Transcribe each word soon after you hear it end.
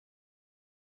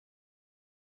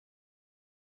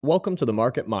Welcome to the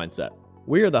Market Mindset.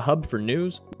 We are the hub for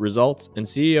news, results, and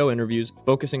CEO interviews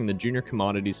focusing the junior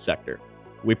commodities sector.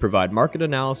 We provide market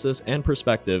analysis and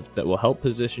perspective that will help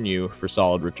position you for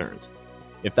solid returns.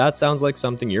 If that sounds like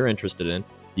something you're interested in,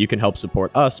 you can help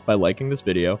support us by liking this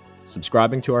video,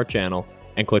 subscribing to our channel,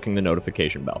 and clicking the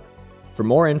notification bell. For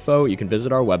more info, you can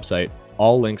visit our website.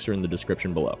 All links are in the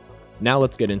description below. Now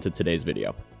let's get into today's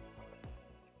video.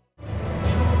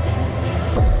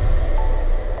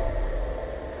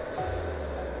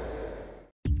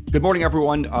 Good morning,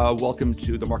 everyone. Welcome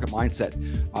to the Market Mindset.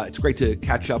 It's great to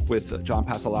catch up with John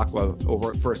Passalacqua over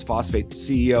at First Phosphate,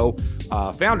 CEO,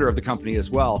 founder of the company as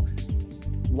well.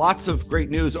 Lots of great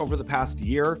news over the past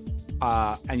year,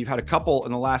 and you've had a couple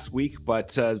in the last week,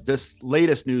 but this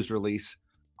latest news release,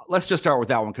 let's just start with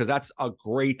that one because that's a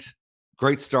great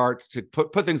start to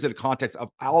put things into context of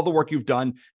all the work you've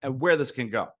done and where this can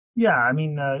go. Yeah, I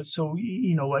mean, I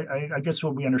guess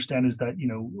what we understand is that,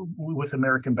 with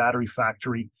American Battery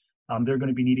Factory, they're going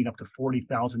to be needing up to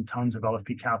 40,000 tons of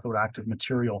LFP cathode active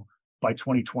material by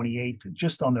 2028,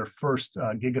 just on their first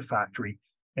gigafactory.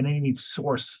 And they need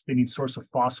source of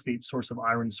phosphate, source of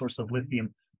iron, source of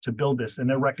lithium to build this. And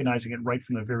they're recognizing it right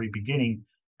from the very beginning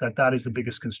that is the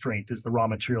biggest constraint is the raw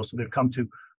material. So they've come to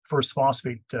First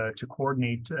Phosphate to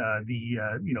coordinate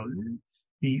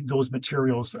those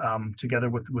materials together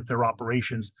with their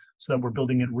operations, so that we're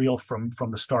building it real from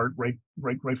the start, right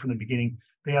from the beginning.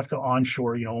 They have to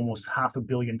onshore, almost $500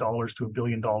 million to $1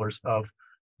 billion of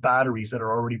batteries that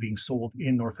are already being sold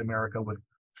in North America with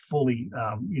fully,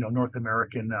 North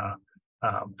American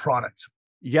products.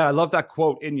 Yeah, I love that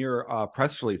quote in your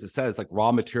press release. It says, like,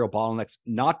 raw material bottlenecks,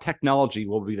 not technology,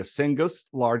 will be the single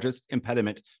largest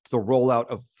impediment to the rollout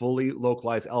of fully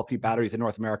localized LFP batteries in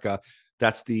North America.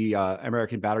 That's the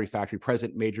American Battery Factory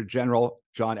President Major General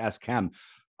John S. Kem.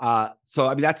 So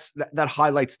I mean, that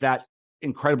highlights that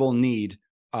incredible need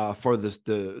for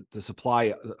the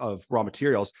supply of raw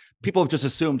materials. People have just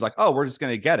assumed like, oh, we're just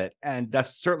going to get it, and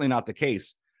that's certainly not the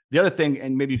case. The other thing,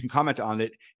 and maybe you can comment on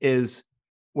it, is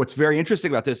what's very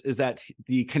interesting about this is that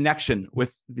the connection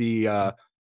with the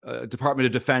Department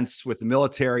of Defense, with the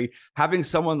military, having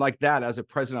someone like that as a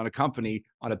president on a company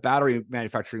on a battery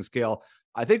manufacturing scale,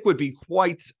 I think would be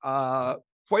quite a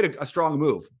strong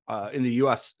move in the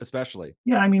U.S. especially.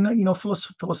 Yeah, I mean,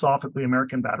 philosophically,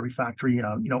 American Battery Factory,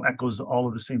 echoes all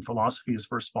of the same philosophy as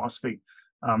First Phosphate.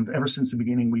 Ever since the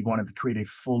beginning, we wanted to create a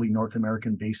fully North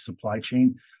American-based supply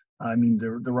chain. I mean,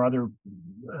 there were other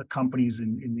companies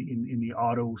in the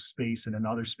auto space and in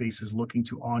other spaces looking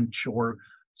to onshore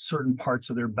certain parts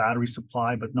of their battery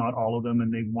supply, but not all of them.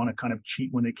 And they want to kind of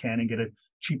cheat when they can and get a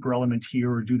cheaper element here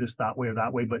or do this that way or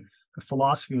that way. But the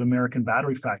philosophy of American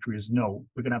Battery Factory is no,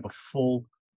 we're going to have a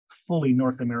fully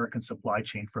North American supply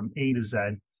chain from A to Z.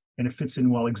 And it fits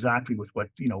in well exactly with what,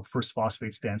 First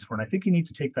Phosphate stands for. And I think you need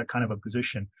to take that kind of a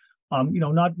position.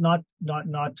 Not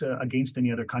against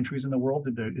any other countries in the world.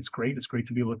 It's great. It's great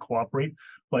to be able to cooperate.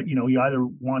 But, you either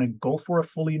want to go for a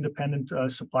fully independent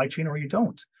supply chain or you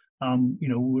don't.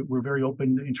 We're very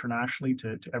open internationally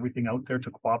to everything out there,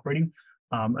 to cooperating.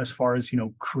 As far as,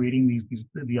 creating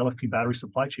the LFP battery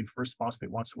supply chain, First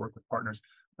Phosphate wants to work with partners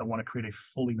that want to create a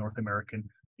fully North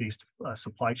American-based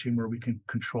supply chain where we can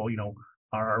control,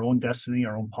 our own destiny,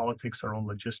 our own politics, our own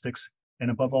logistics, and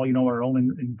above all, our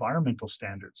own environmental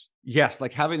standards. Yes,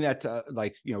 like having that,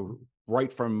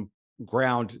 right from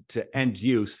ground to end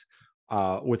use,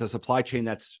 with a supply chain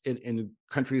that's in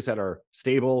countries that are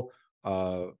stable,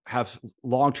 have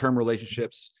long-term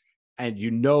relationships, and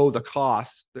the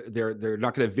costs. They're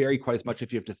not going to vary quite as much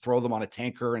if you have to throw them on a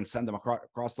tanker and send them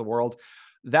across the world.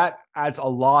 That adds a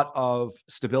lot of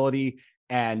stability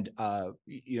and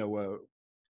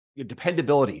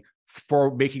dependability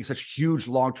for making such huge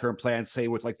long-term plans. Say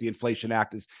with like the Inflation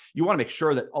Act, is you want to make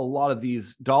sure that a lot of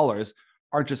these dollars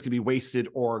aren't just going to be wasted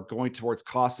or going towards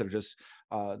costs that are just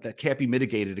that can't be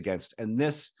mitigated against. And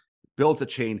this builds a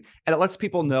chain, and it lets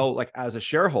people know, like, as a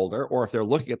shareholder, or if they're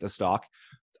looking at the stock,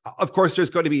 of course, there's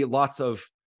going to be lots of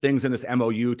things in this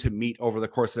MOU to meet over the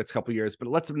course of the next couple of years, but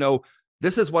it lets them know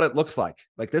this is what it looks like.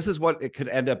 Like, this is what it could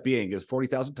end up being, is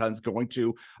 40,000 tons going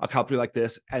to a company like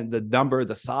this, and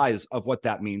the size of what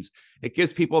that means. It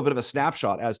gives people a bit of a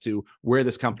snapshot as to where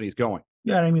this company is going.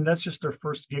 Yeah, I mean, that's just their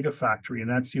first gigafactory, and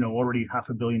that's, already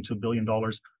 $500 million to $1 billion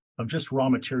of just raw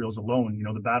materials alone.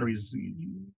 The batteries,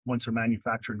 once they're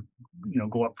manufactured,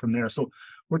 go up from there. So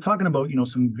we're talking about,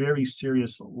 some very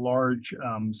serious, large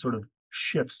sort of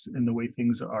shifts in the way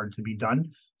things are to be done.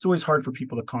 It's always hard for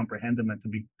people to comprehend them at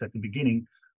the beginning,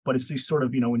 but it's these sort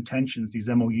of, intentions, these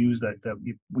MOUs that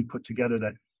we put together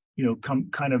that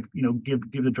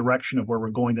give the direction of where we're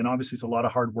going, then obviously it's a lot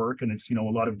of hard work and it's, a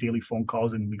lot of daily phone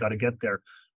calls and we got to get there.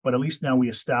 But at least now we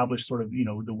establish sort of,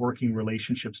 the working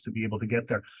relationships to be able to get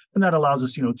there. And that allows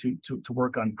us, to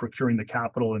work on procuring the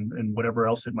capital and whatever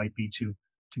else it might be to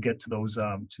get to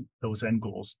those end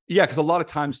goals. Yeah, because a lot of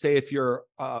times, say if you're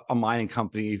a mining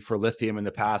company for lithium in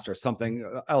the past or something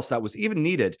else that was even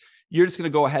needed, you're just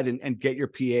going to go ahead and get your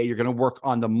PA. You're going to work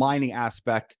on the mining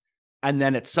aspect. And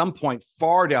then at some point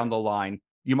far down the line,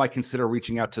 you might consider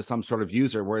reaching out to some sort of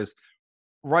user. Whereas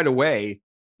right away,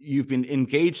 you've been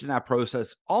engaged in that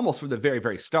process almost from the very,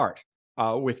 very start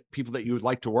with people that you would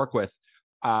like to work with.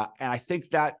 And I think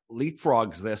that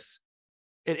leapfrogs this.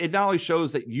 It not only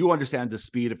shows that you understand the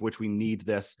speed of which we need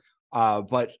this,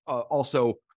 but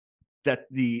also that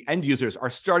the end users are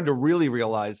starting to really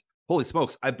realize, holy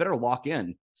smokes, I better lock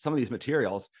in some of these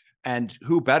materials. And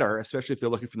who better, especially if they're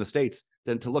looking from the States,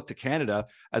 than to look to Canada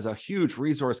as a huge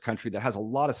resource country that has a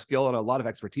lot of skill and a lot of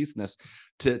expertise in this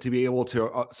to be able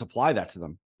to supply that to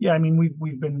them. Yeah, I mean,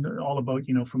 we've been all about,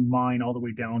 from mine all the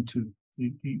way down to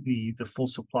the full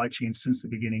supply chain since the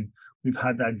beginning. We've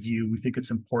had that view. We think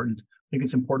it's important. I think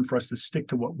it's important for us to stick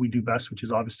to what we do best, which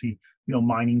is obviously,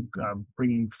 mining,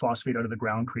 bringing phosphate out of the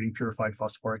ground, creating purified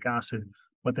phosphoric acid.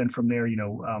 But then from there,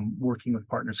 working with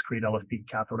partners to create LFP,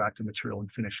 cathode active material,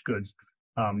 and finished goods,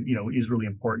 is really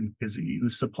important because the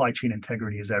supply chain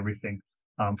integrity is everything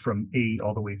from A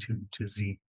all the way to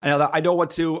Z. I don't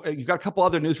want to. You've got a couple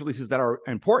other news releases that are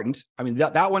important. I mean,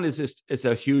 that one is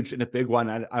a huge and a big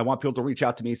one. I want people to reach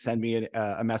out to me, send me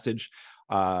a message,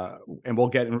 and we'll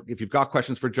get. If you've got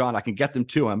questions for John, I can get them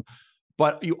to him.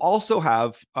 But you also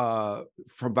have,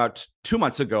 from about 2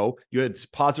 months ago, you had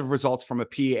positive results from a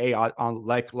PEA on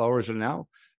Lake L'Original,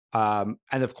 and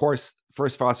of course,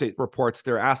 First Phosphate reports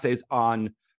their assays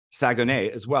on Saguenay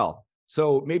as well.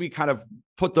 So maybe kind of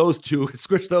put those two,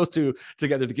 squish those two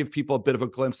together to give people a bit of a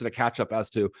glimpse and a catch up as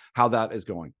to how that is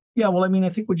going. Yeah, well, I mean, I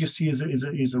think what you see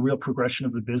is a real progression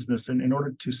of the business. And in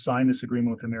order to sign this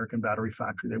agreement with American Battery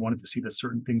Factory, they wanted to see that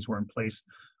certain things were in place.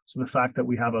 So the fact that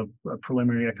we have a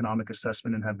preliminary economic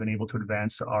assessment and have been able to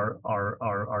advance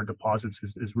our deposits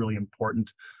is really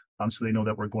important. So they know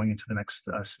that we're going into the next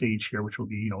stage here, which will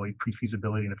be, a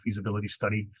pre-feasibility and a feasibility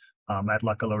study at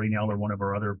La Colorina or one of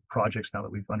our other projects now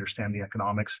that we've understand the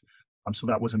economics. So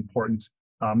that was important.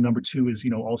 Number two is,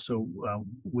 also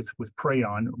with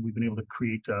Prayon, we've been able to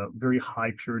create a very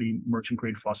high purity merchant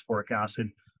grade phosphoric acid.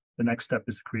 The next step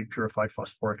is to create purified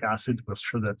phosphoric acid. We're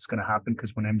sure that's going to happen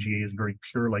because when MGA is very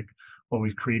pure, like what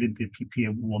we've created, the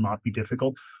PPA will not be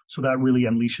difficult. So that really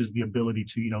unleashes the ability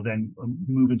to, then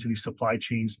move into these supply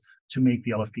chains to make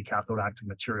the LFP cathode active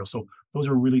material. So those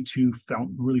are really two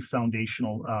really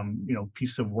foundational,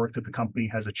 pieces of work that the company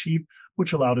has achieved,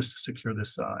 which allowed us to secure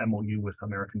this MOU with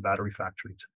American Battery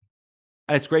Factory.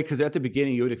 And it's great because at the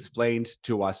beginning you had explained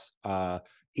to us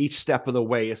each step of the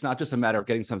way. It's not just a matter of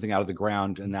getting something out of the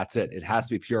ground and that's it. It has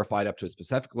to be purified up to a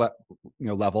specific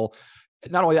level.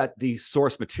 Not only that, the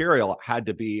source material had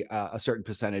to be a certain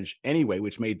percentage anyway,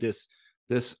 which made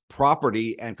this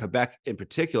property and Quebec in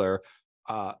particular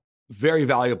very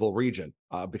valuable region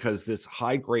because this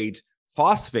high grade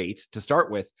phosphate to start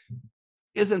with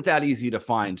isn't that easy to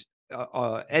find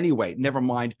anyway. Never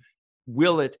mind,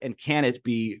 will it and can it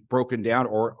be broken down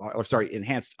or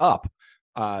enhanced up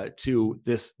to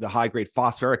the high grade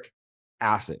phosphoric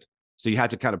acid. So you had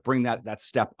to kind of bring that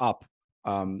step up.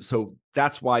 So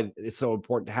that's why it's so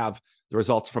important to have the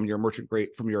results from your merchant grade,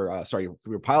 from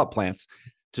your pilot plants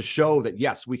to show that,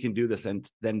 yes, we can do this. And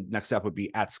then next step would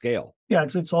be at scale. Yeah,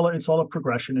 it's all a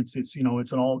progression. It's an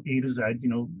all A to Z,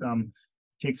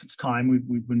 takes its time.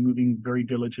 We've been moving very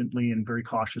diligently and very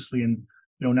cautiously, and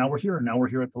now we're here. Now we're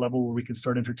here at the level where we can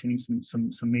start entertaining some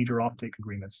major offtake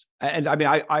agreements. And I mean,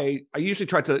 I usually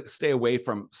try to stay away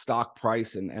from stock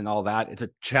price and all that. It's a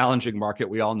challenging market.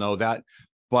 We all know that.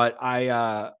 But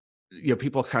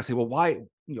people kind of say, well,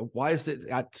 why is it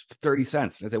at 30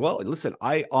 cents? And I say, well, listen,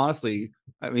 I honestly,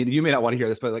 you may not want to hear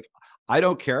this, but I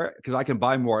don't care because I can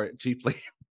buy more cheaply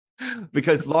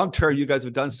because long-term, you guys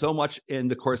have done so much in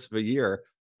the course of a year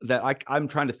that I'm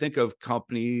trying to think of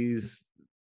companies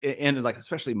and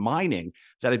especially mining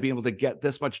that I'd be able to get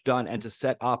this much done and to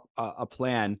set up a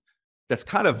plan that's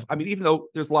kind of, even though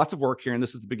there's lots of work here and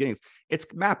this is the beginnings, it's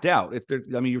mapped out.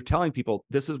 You're telling people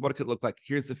this is what it could look like.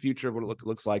 Here's the future of what it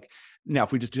looks like. Now,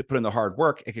 if we just put in the hard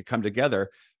work, it could come together.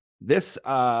 This,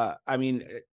 I'm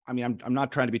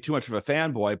not trying to be too much of a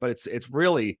fanboy, but it's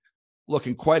really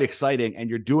looking quite exciting. And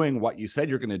you're doing what you said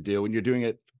you're going to do, and you're doing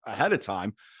it ahead of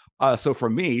time. So for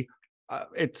me,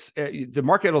 the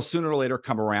market will sooner or later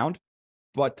come around,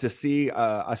 but to see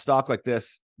a stock like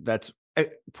this that's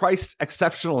priced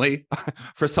exceptionally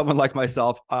for someone like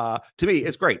myself, to me,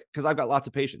 is great because I've got lots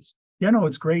of patience. Yeah, no,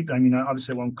 it's great. I mean,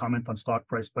 obviously I won't comment on stock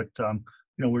price, but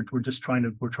we're just trying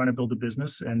to build a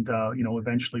business, and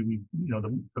eventually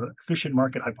the efficient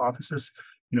market hypothesis,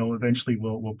 eventually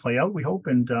will play out, we hope,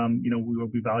 and we will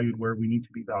be valued where we need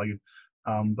to be valued.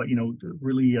 But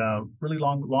really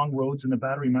long roads in the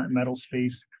battery metal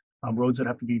space, roads that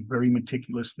have to be very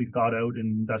meticulously thought out,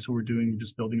 and that's what we're doing. We're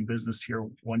just building a business here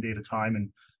one day at a time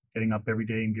and getting up every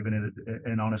day and giving it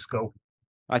an honest go.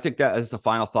 I think that as the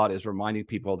final thought is reminding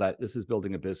people that this is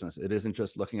building a business. It isn't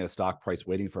just looking at a stock price,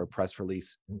 waiting for a press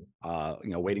release,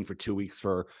 waiting for 2 weeks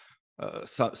for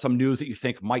some news that you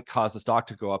think might cause the stock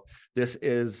to go up. This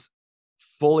is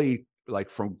fully, like,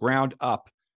 from ground up,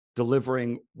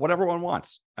 delivering what everyone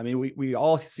wants. I mean, we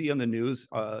all see on the news,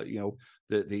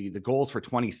 the goals for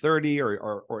 2030,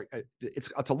 or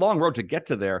it's a long road to get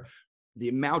to there. The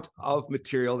amount of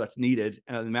material that's needed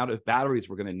and the amount of batteries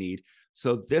we're going to need.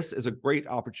 So this is a great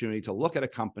opportunity to look at a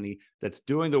company that's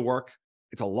doing the work.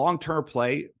 It's a long-term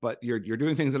play, but you're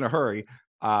doing things in a hurry.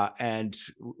 And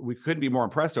we couldn't be more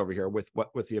impressed over here with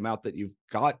the amount that you've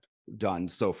got done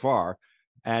so far.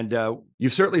 And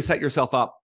you've certainly set yourself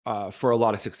up for a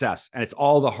lot of success. And it's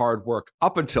all the hard work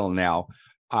up until now.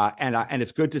 And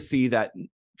it's good to see that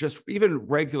just even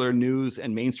regular news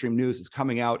and mainstream news is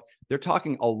coming out. They're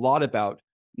talking a lot about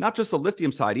not just the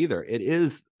lithium side either. It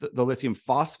is the lithium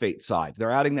phosphate side.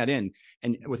 They're adding that in,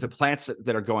 and with the plants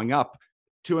that are going up,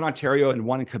 2 in Ontario and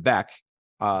 1 in Quebec.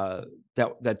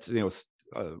 That's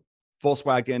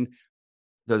Volkswagen.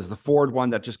 There's the Ford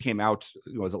one that just came out.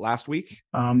 Was it last week?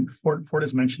 Ford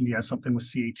has mentioned, something with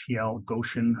CATL.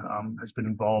 Goshen has been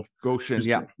involved. There's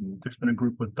been a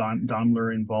group with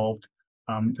Daimler involved.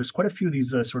 There's quite a few of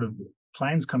these sort of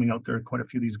plans coming out there, quite a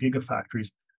few of these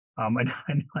gigafactories. I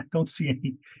don't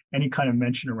see any kind of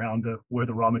mention around where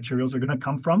the raw materials are going to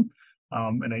come from.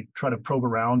 And I try to probe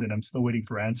around, and I'm still waiting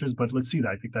for answers. But let's see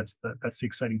that. I think that's the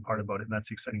exciting part about it. And that's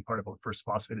the exciting part about First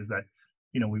Phosphate, is that,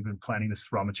 we've been planning this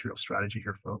raw material strategy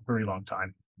here for a very long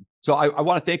time. So I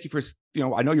want to thank you for,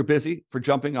 I know you're busy, for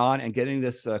jumping on and getting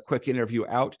this quick interview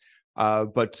out.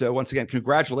 But once again,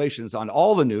 congratulations on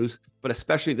all the news, but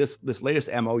especially this latest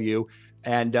MOU.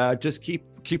 And just keep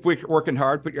working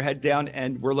hard, put your head down,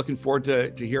 and we're looking forward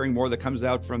to hearing more that comes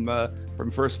out from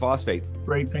First Phosphate.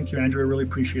 Great. Thank you, Andrew. I really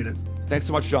appreciate it. Thanks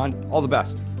so much, John. All the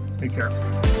best. Take care.